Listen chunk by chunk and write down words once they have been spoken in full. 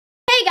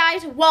Hey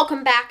guys,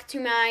 welcome back to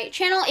my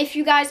channel. If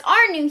you guys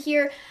are new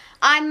here,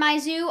 I'm my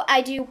zoo.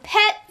 I do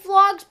pet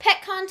vlogs,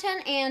 pet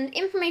content, and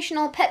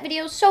informational pet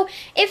videos. So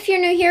if you're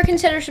new here,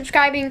 consider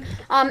subscribing.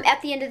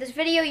 At the end of this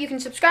video, you can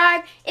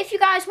subscribe. If you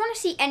guys want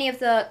to see any of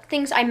the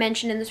things I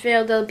mentioned in this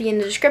video, they'll be in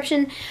the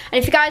description. And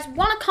if you guys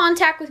want to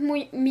contact with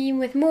me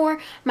with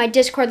more, my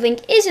Discord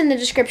link is in the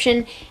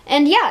description.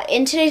 And yeah,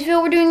 in today's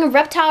video, we're doing a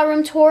reptile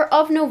room tour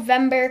of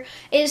November.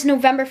 It is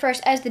November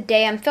 1st as the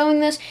day I'm filming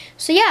this.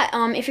 So yeah,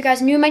 if you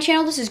guys are new to my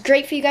channel, this is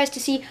great for you guys to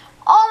see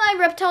all my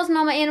reptiles and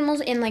all my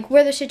animals and like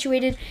where they're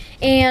situated,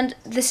 and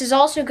this is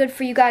also good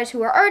for you guys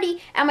who are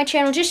already at my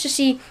channel just to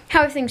see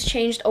how everything's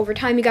changed over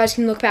time. You guys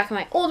can look back at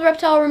my old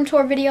reptile room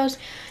tour videos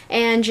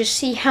and just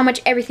see how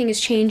much everything has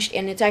changed,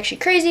 and it's actually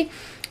crazy.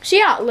 So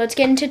yeah, let's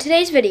get into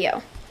today's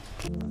video.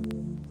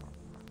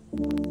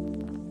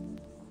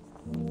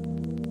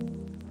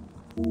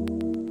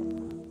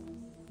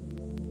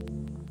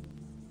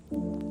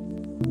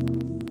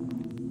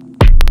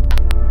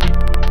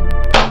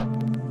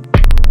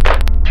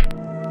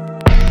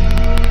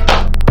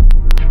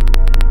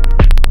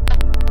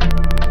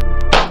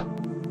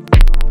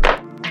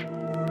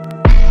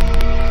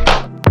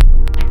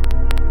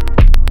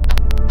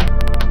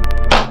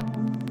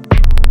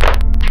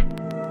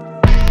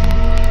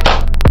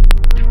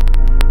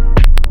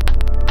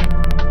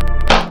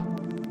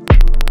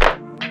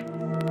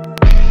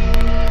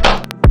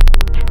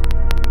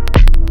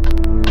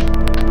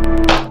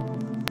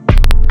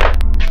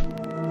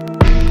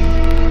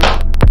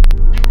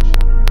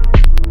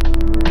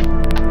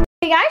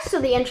 So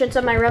the entrance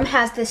of my room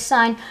has this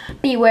sign,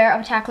 beware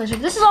of attack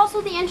lizard. This is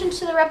also the entrance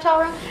to the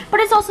reptile room,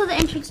 but it's also the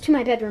entrance to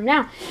my bedroom.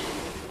 Now,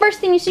 first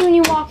thing you see when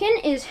you walk in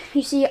is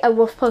you see a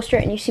wolf poster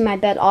and you see my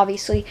bed,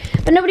 obviously,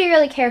 but nobody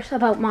really cares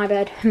about my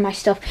bed and my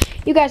stuff.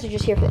 You guys are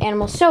just here for the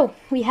animals. So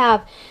we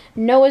have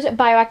Noah's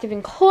bioactive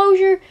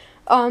enclosure.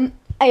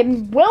 I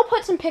will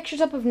put some pictures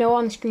up of Noah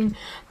on the screen,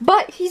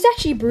 but he's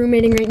actually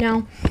broodmating right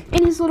now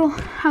in his little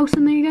house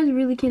in there. You guys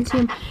really can't see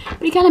him,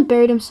 but he kind of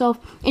buried himself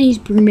and he's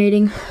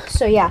broodmating.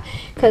 So yeah,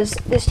 because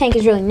this tank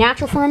is really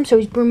natural for him, so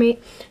he's broodmate.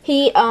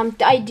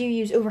 I do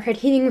use overhead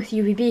heating with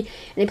UVB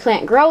and a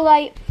plant grow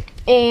light,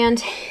 and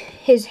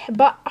his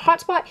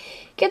hotspot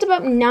gets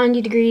about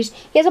 90 degrees.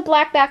 He has a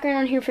black background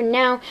on here for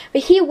now,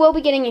 but he will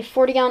be getting a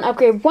 40-gallon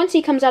upgrade once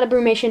he comes out of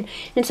brumation.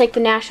 And it's like the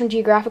National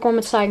Geographic one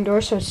with sliding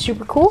doors, so it's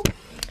super cool.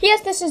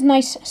 Yes, this is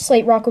nice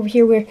slate rock over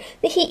here where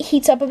the heat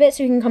heats up a bit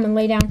so you can come and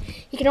lay down.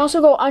 You can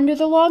also go under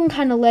the log and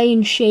kind of lay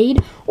in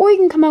shade, or you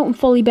can come out and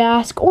fully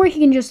bask, or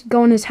he can just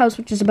go in his house,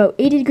 which is about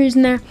 80 degrees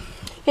in there.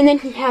 And then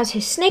he has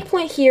his snake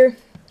plant here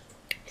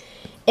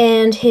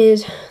and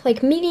his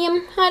like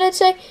medium height, I'd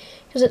say,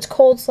 because it's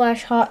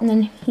cold/hot. And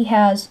then he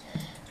has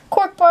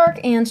cork bark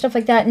and stuff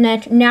like that,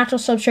 natural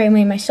substrate I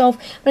made myself,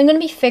 but I'm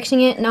going to be fixing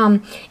it.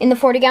 And in the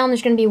 40-gallon,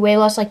 there's going to be way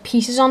less like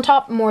pieces on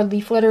top, more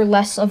leaf litter,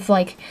 less of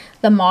like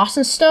the moss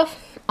and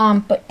stuff.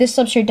 But this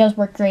substrate does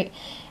work great.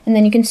 And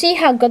then you can see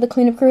how good the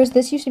cleanup crew is.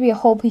 This used to be a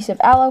whole piece of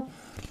aloe,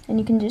 and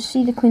you can just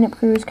see the cleanup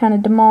crew has kind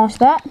of demolished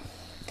that.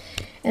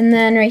 And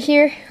then right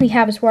here we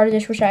have his water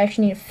dish, which I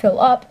actually need to fill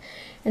up.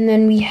 And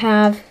then we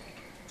have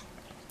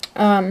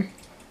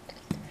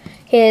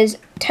his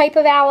type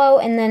of aloe,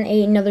 and then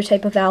another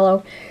type of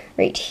aloe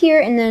right here.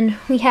 And then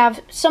we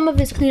have some of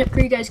his cleanup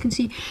crew. You guys can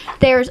see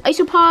there's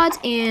isopods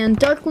and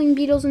darkling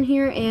beetles in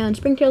here, and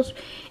springtails,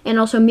 and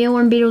also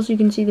mealworm beetles. You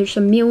can see there's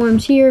some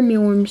mealworms here,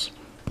 mealworms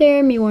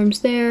there, mealworms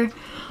there.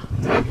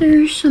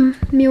 There's some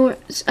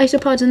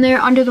isopods in there.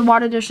 Under the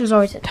water dish there's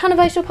always a ton of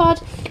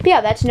isopods. But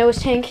yeah, that's Noah's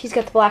tank. He's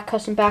got the black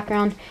custom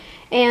background,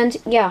 and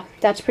yeah,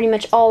 that's pretty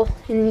much all.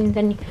 And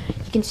then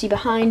you can see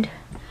behind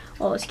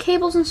all his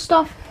cables and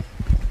stuff.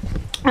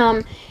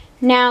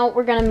 Now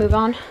we're gonna move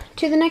on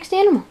to the next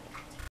animal.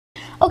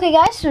 Okay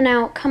guys, so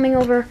now coming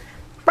over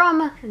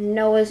from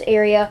Noah's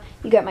area,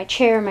 you got my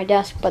chair, my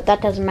desk, but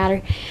that doesn't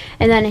matter.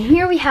 And then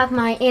here we have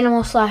my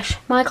animal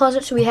 / my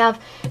closet. So we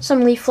have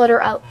some leaf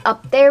litter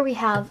up there. We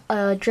have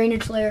a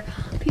drainage layer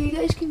up here. You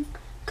guys can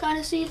kind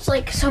of see it's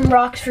like some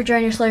rocks for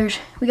drainage layers.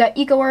 We got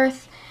eco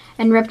earth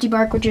and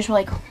Reptibark, which is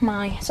like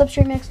my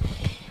substrate mix.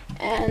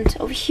 And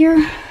over here,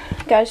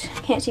 you guys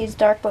can't see, it's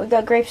dark, but we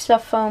got grape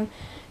stuff foam,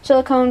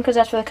 silicone, because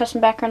that's for the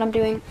custom background I'm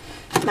doing.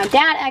 My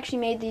dad actually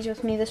made these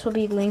with me. This will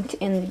be linked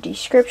in the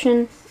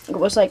description. It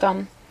was like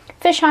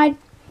fish hide,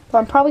 but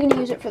I'm probably going to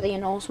use it for the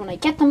anoles when I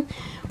get them.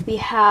 We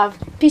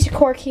have a piece of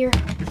cork here,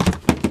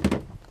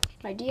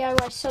 my DIY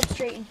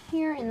substrate in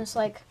here, in this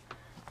like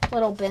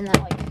little bin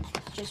that like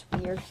is just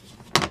weird.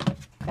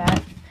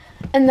 That.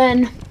 And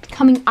then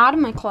coming out of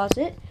my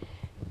closet,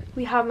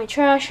 we have my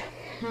trash,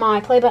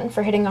 my play button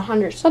for hitting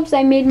 100 subs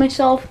I made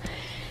myself.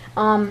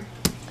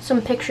 Some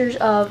pictures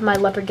of my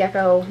leopard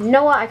gecko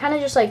Noah. I kind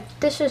of just like,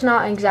 this is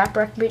not an exact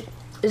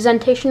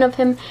representation of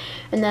him.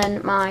 And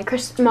then my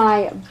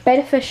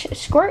betta fish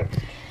squirt.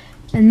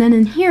 And then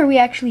in here we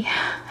actually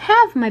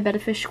have my betta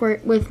fish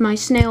squirt with my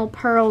snail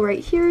pearl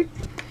right here.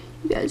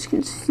 You guys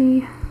can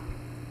see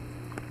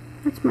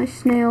that's my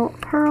snail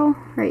pearl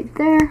right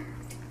there.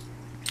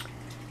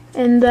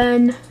 And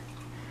then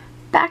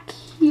back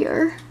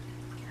here.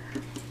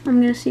 I'm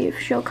gonna see if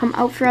she'll come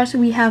out for us.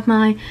 We have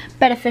my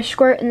betta fish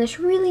squirt in this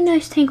really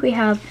nice tank. We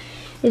have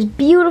this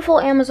beautiful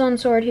Amazon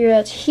sword here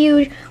that's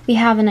huge. We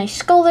have a nice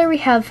skull there. We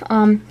have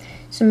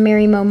some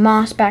Mary Mo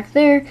moss back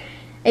there,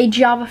 a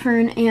Java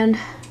fern, and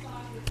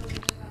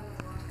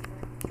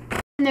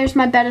there's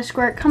my betta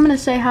squirt coming to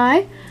say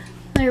hi.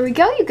 There we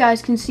go. You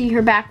guys can see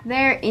her back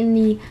there in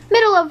the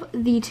middle of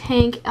the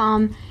tank.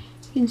 You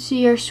can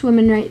see her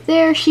swimming right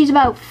there. She's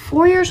about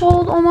 4 years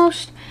old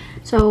almost.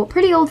 So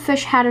pretty old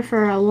fish, had her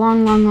for a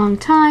long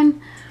time.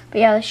 But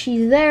yeah,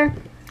 she's there.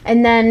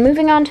 And then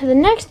moving on to the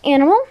next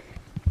animal,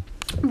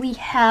 we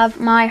have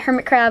my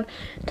hermit crab,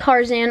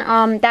 Tarzan.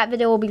 That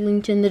video will be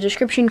linked in the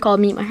description called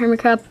Meet My Hermit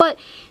Crab. But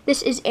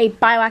this is a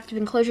bioactive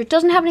enclosure. It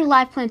doesn't have any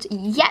live plants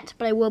yet,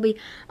 but I will be.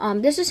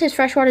 This is his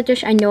freshwater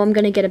dish. I know I'm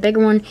going to get a bigger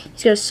one.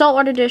 He's got a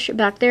saltwater dish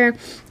back there.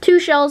 2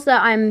 shells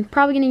that I'm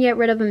probably going to get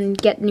rid of and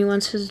get new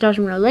ones because it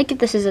doesn't really like it.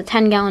 This is a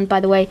 10-gallon, by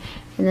the way,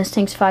 and this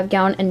tank's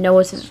 5-gallon, and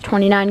Noah's is a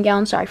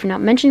 29-gallon. Sorry for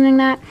not mentioning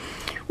that.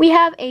 We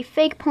have a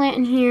fake plant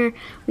in here.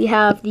 We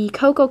have the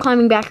Coco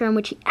climbing background,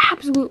 which he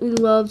absolutely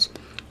loves.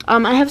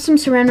 I have some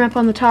saran wrap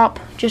on the top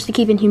just to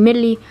keep in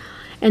humidity.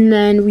 And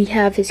then we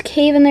have his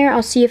cave in there.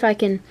 I'll see if I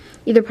can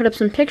either put up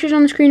some pictures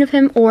on the screen of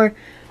him or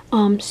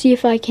see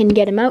if I can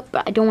get him out,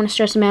 but I don't want to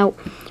stress him out.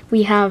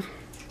 We have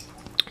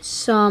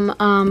some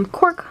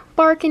cork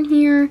bark in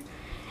here,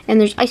 and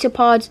there's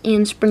isopods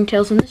and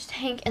springtails in this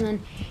tank. And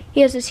then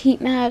he has this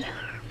heat mat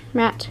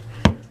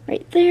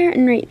right there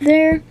and right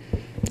there.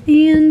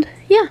 And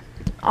yeah,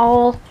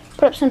 I'll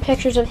put up some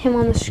pictures of him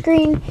on the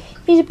screen.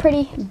 He's a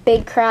pretty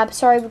big crab.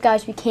 Sorry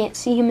guys, we can't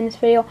see him in this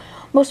video.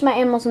 Most of my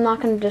animals I'm not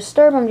going to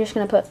disturb. I'm just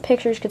going to put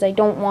pictures because I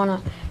don't want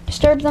to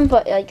disturb them.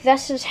 But like,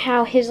 this is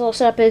how his little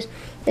setup is.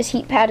 This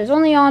heat pad is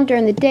only on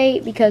during the day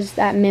because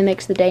that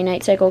mimics the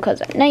day-night cycle,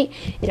 because at night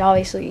it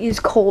obviously is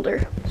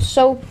colder.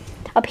 So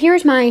up here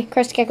is my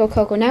crested gecko,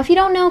 Coco. Now if you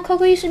don't know,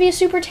 Coco used to be a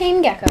super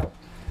tame gecko.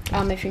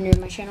 If you're new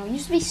to my channel, it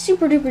used to be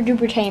super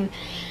duper tame.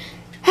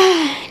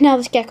 Now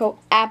this gecko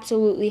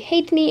absolutely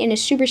hates me and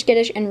is super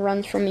skittish and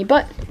runs from me.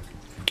 But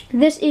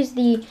this is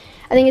the,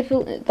 I think it's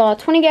the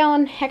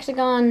 20-gallon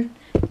hexagon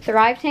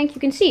Thrive tank.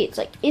 You can see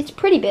it's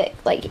pretty big.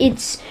 Like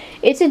it's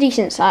a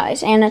decent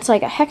size, and it's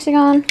like a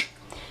hexagon.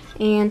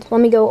 And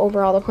let me go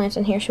over all the plants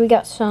in here. So we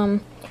got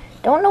some,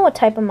 don't know what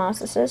type of moss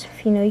this is.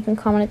 If you know, you can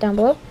comment it down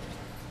below.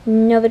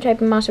 Another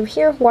type of moss over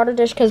here, water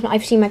dish, because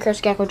I've seen my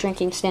crested gecko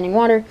drinking standing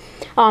water.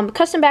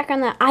 Custom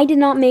background that I did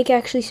not make,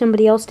 actually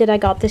somebody else did. I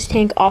got this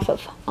tank off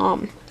of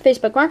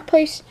Facebook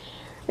Marketplace.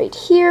 Right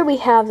here we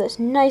have this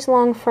nice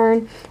long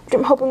fern, which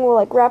I'm hoping will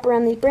like wrap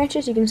around these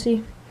branches. You can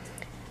see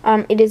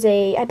it is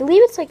a, I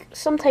believe it's like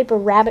some type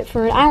of rabbit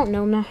fern. I don't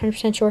know, I'm not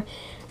 100% sure.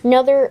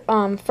 Another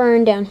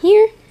fern down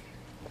here.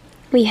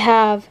 We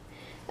have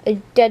a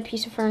dead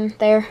piece of fern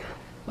there.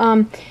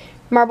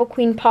 Marble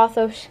Queen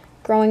pothos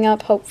growing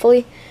up,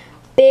 hopefully.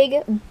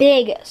 Big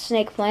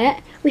snake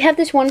plant. We have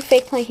this one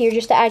fake plant here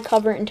just to add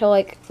cover until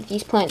like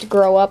these plants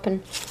grow up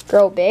and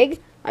grow big.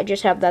 I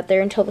just have that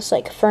there until this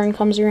like fern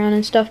comes around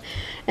and stuff.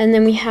 And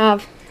then we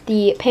have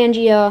the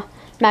Pangea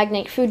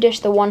Magnate food dish,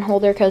 the one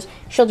holder, because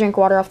she'll drink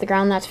water off the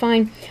ground, that's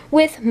fine.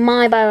 With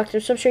my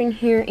bioactive substrate in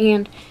here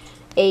and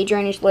a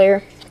drainage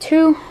layer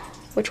too,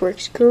 which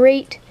works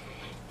great.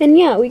 And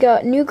yeah, we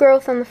got new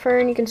growth on the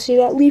fern. You can see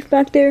that leaf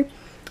back there.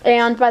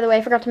 And by the way,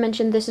 I forgot to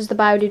mention this is the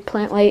Biodude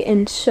plant light,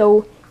 and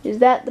so is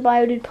that the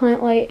Biodude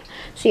plant light.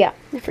 So yeah,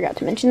 I forgot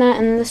to mention that.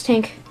 And then this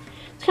tank,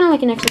 it's kind of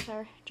like an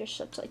XSR, just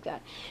sits like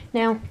that.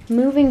 Now,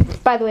 moving,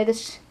 by the way,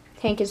 this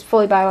tank is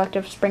fully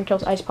bioactive,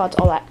 springtails, isopods,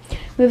 all that.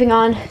 Moving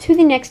on to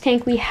the next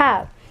tank, we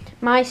have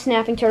my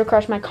snapping turtle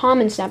crush, my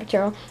common snapping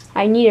turtle.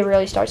 I need to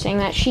really start saying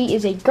that. She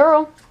is a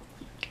girl,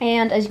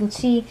 and as you can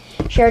see,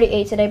 she already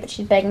ate today, but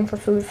she's begging for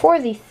food for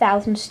the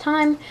 1000th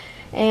time.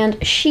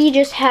 And she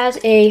just has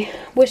a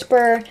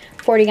Whisper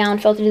 40-gallon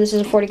filter. This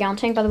is a 40-gallon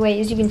tank, by the way.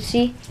 As you can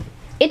see,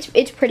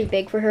 it's pretty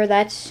big for her.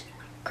 That's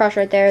Crush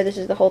right there. This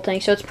is the whole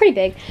tank, so it's pretty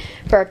big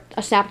for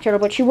a snapping turtle,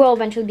 but she will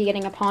eventually be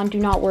getting a pond. Do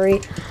not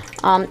worry.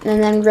 And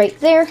then right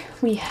there,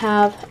 we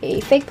have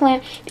a fake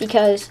plant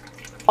because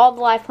all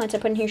the live plants I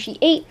put in here she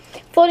ate.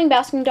 Floating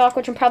basking dock,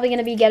 which I'm probably going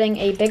to be getting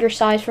a bigger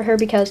size for her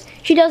because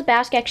she does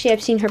bask. Actually,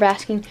 I've seen her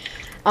basking.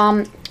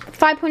 5.0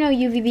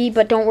 UVB,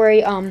 but don't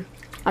worry. I'm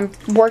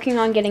working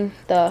on getting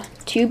the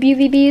tube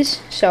UVBs,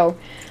 so,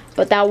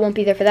 but that won't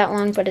be there for that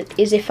long, but it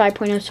is a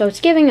 5.0, so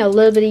it's giving a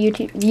little bit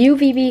of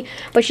UVB,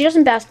 but she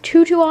doesn't bask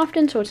too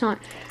often, so it's not,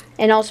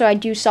 and also I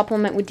do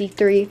supplement with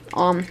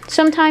D3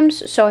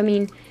 sometimes, so I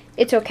mean,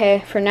 it's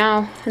okay for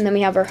now. And then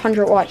we have our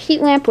 100-watt heat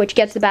lamp, which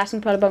gets the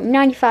basking point about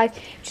 95,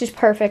 which is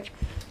perfect.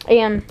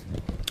 And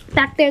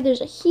back there,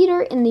 there's a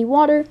heater in the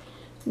water.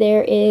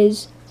 There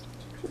is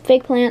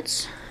fake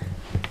plants,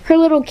 her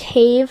little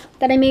cave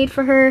that I made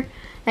for her,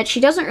 that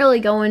she doesn't really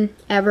go in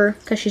ever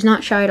because she's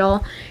not shy at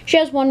all. She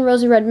has one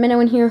rosy red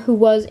minnow in here who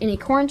was in a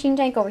quarantine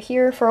tank over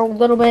here for a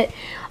little bit,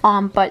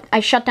 but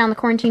I shut down the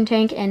quarantine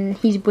tank and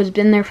he was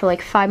been there for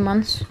like 5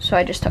 months, so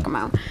I just took him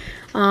out.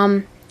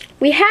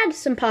 We had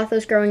some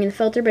pothos growing in the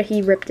filter, but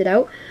he ripped it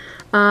out.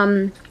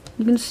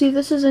 You can see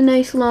this is a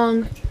nice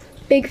long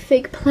big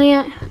fake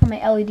plant.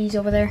 My LED's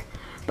over there,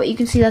 but you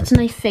can see that's a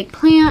nice fake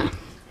plant.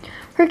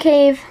 Her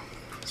cave,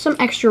 some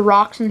extra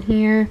rocks in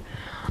here,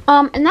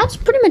 and that's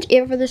pretty much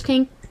it for this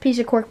tank. Piece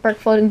of cork bark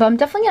floating, but I'm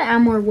definitely gonna add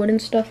more wood and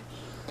stuff.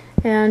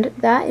 And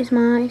that is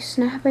my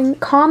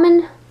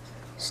common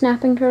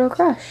snapping turtle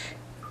crush.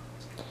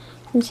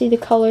 You can see the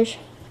colors,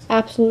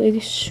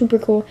 absolutely super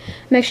cool.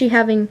 I'm actually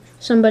having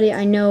somebody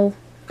I know,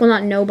 well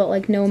not know, but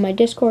like know in my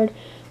Discord,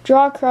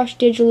 draw a crush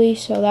digitally,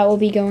 so that will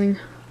be going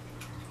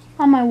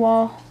on my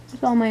wall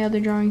with all my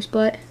other drawings.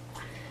 But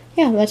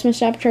yeah, that's my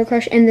snapping turtle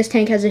crush, and this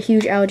tank has a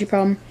huge allergy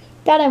problem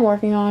that I'm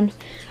working on.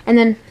 And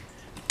then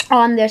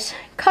on this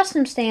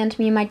custom stand,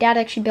 me and my dad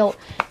actually built,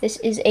 this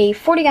is a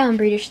 40-gallon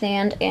breeder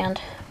stand,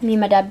 and me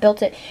and my dad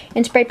built it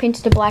and spray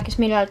painted to black. It's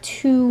made out of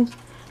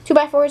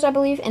 2x4s, I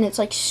believe, and it's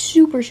like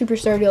super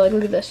sturdy. Like,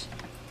 look at this.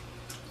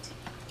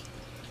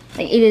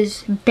 Like, it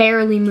is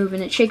barely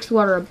moving. It shakes the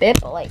water a bit,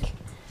 but like,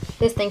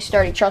 this thing's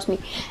sturdy, trust me.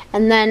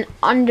 And then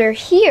under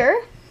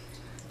here,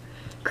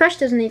 Crush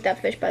doesn't eat that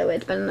fish, by the way,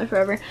 it's been in there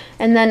forever.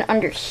 And then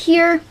under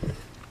here,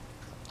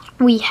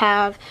 we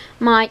have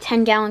my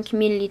 10-gallon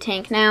community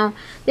tank. Now,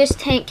 this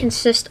tank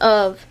consists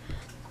of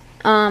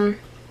 4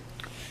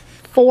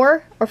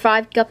 or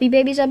 5 guppy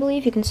babies, I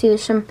believe. You can see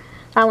there's some,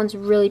 that one's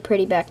really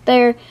pretty back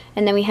there.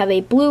 And then we have a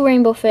blue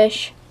rainbow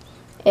fish,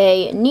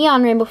 a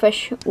neon rainbow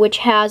fish, which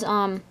has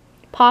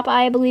pop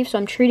eye, I believe, so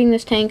I'm treating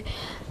this tank.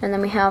 And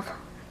then we have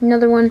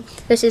another one.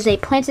 This is a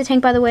planted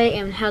tank, by the way,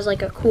 and has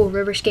like a cool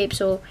riverscape,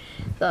 so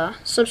the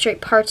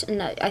substrate parts,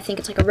 and I think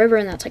it's like a river,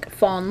 and that's like a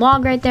fallen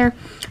log right there.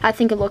 I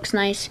think it looks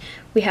nice.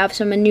 We have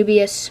some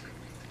Anubias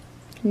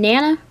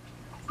Nana,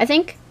 I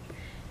think,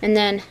 and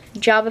then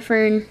Java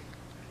Fern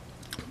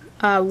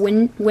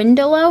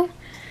Windallow,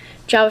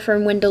 Java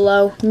Fern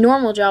Windallow,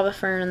 normal Java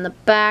Fern in the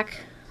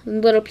back,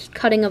 little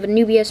cutting of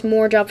Anubias,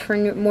 more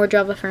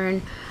Java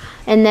Fern,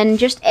 and then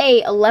just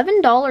a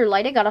 $11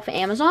 light I got off of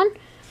Amazon.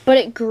 But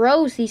it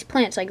grows these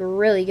plants like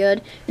really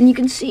good. And you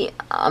can see,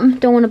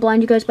 don't want to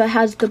blind you guys, but it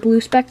has the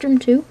blue spectrum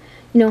too.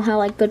 You know how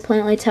like good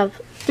plant lights have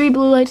 3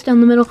 blue lights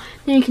down the middle.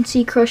 Then you can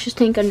see Crush's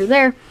tank under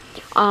there.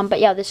 But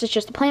yeah, this is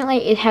just a plant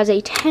light. It has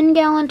a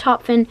 10-gallon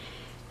top fin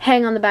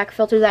hang on the back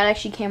filter. That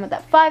actually came with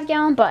that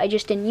 5-gallon, but I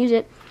just didn't use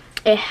it.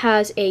 It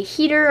has a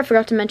heater. I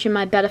forgot to mention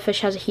my betta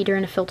fish has a heater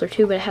and a filter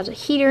too, but it has a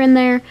heater in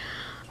there.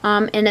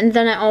 And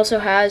then it also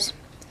has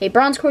a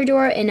bronze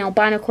Corridora, an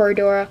albino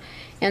Corridora,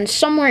 and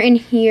somewhere in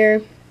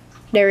here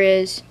there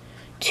is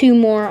 2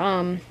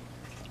 more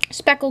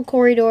speckled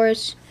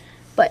Corridors,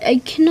 but I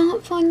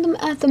cannot find them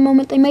at the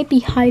moment. They might be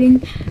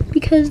hiding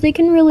because they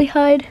can really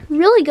hide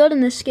really good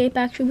in this scape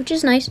actually, which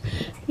is nice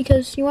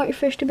because you want your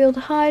fish to be able to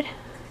hide.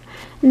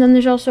 And then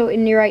there's also a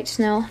nearite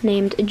snail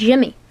named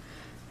Jimmy.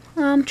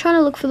 I'm trying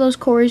to look for those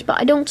Corys, but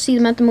I don't see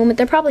them at the moment.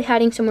 They're probably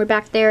hiding somewhere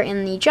back there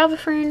in the Java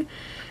Fern.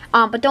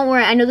 But don't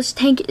worry, I know this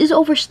tank is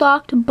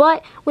overstocked,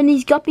 but when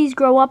these guppies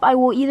grow up, I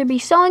will either be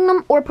selling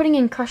them or putting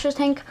in Crush's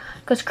tank,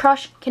 because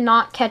Crush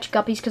cannot catch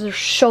guppies because they're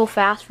so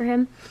fast for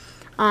him.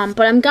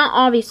 But I'm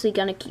obviously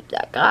going to keep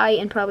that guy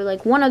and probably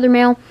like one other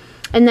male.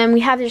 And then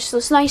we have just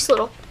this nice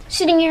little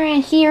sitting area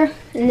here.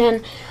 And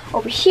then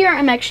over here,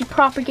 I'm actually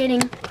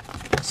propagating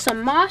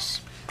some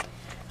moss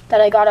that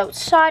I got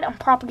outside. I'm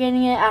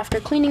propagating it after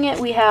cleaning it.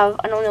 We have,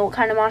 I don't know what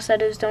kind of moss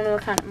that is, don't know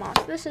what kind of moss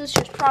this is,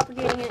 just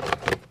propagating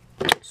it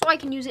so I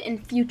can use it in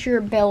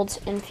future builds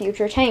and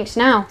future tanks.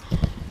 Now,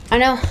 I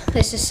know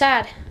this is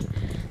sad.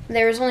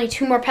 There's only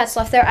 2 more pets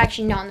left. They're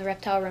actually not in the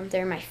reptile room.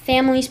 They're my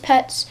family's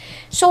pets.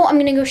 So I'm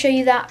going to go show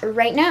you that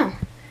right now.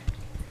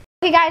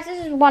 Okay guys,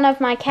 this is one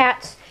of my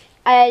cats.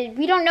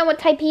 We don't know what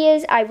type he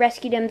is. I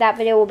rescued him. That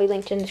video will be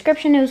linked in the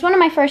description. It was one of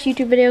my first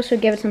YouTube videos, so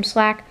give it some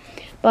slack.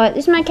 But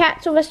this is my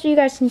cat, Sylvester. You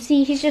guys can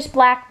see he's just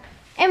black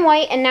and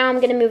white. And now I'm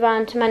going to move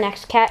on to my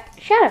next cat,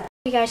 Shadow.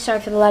 You guys,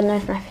 sorry for the loud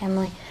noise, my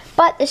family.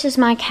 But this is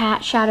my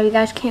cat, Shadow. You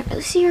guys can't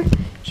really see her.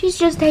 She's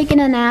just taking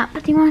a nap.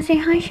 But do you want to say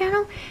hi,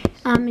 Shadow?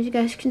 As you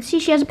guys can see,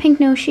 she has a pink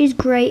nose. She's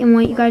gray and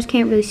white. You guys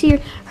can't really see her.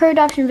 Her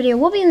adoption video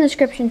will be in the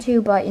description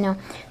too, but you know,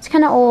 it's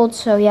kind of old,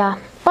 so yeah.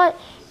 But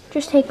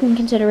just take in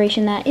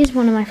consideration that is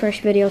one of my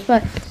first videos.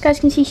 But you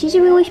guys can see she's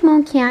a really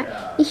small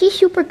cat. And she's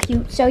super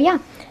cute. So yeah,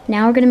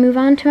 now we're going to move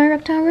on to my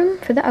reptile room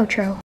for the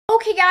outro.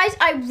 Okay guys,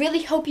 I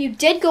really hope you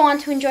did go on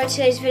to enjoy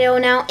today's video.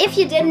 Now, if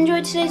you did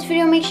enjoy today's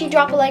video, make sure you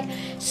drop a like,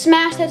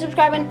 smash that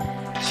subscribe button,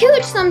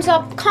 huge thumbs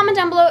up, comment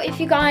down below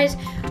if you guys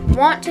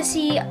want to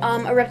see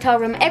a reptile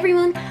room every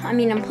month. I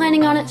mean, I'm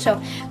planning on it,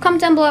 so comment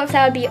down below if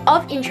that would be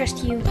of interest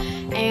to you.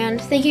 And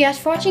thank you guys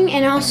for watching,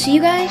 and I'll see you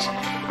guys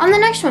on the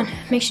next one.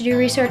 Make sure to do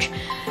research,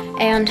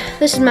 and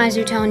this is my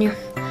zoo telling you,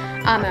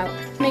 I'm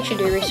out. Make sure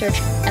to do research,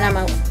 and I'm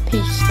out.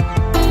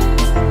 Peace.